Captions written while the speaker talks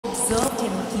observed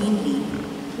him keenly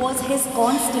was his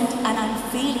constant and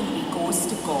unfailing recourse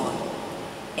to God.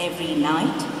 Every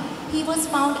night, he was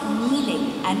found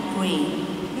kneeling and praying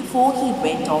before he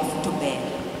went off to bed.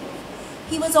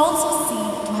 He was also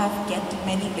seen to have kept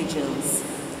many vigils.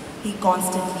 He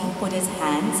constantly put his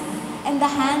hands in the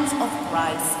hands of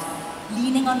Christ,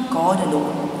 leaning on God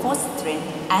alone for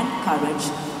strength and courage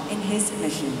in his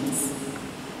missions.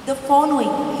 The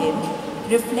following hymn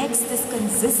reflects this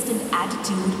consistent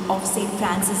attitude of St.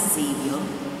 Francis Xavier,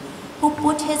 who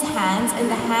put his hands in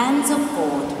the hands of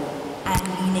God and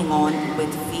leaning on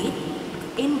with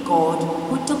faith in God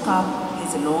who took up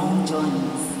his long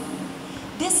journeys.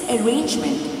 This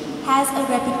arrangement has a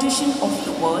repetition of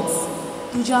the words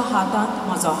Tuja Hatat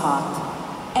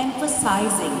Mazahat,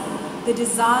 emphasizing the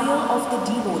desire of the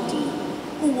devotee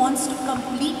who wants to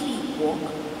completely walk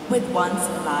with one's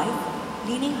life,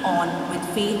 leaning on with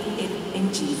faith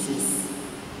in Jesus.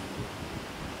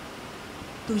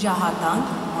 Tuja Hatat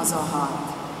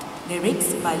Mazahat.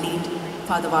 Lyrics by lead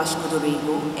Father Vasco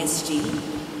Dorego, SG.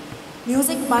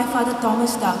 Music by Father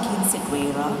Thomas Dakin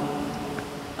Seguera.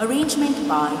 Arrangement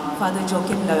by Father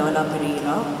Joaquim Loyola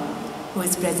Pereira, who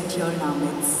is present here in our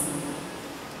midst.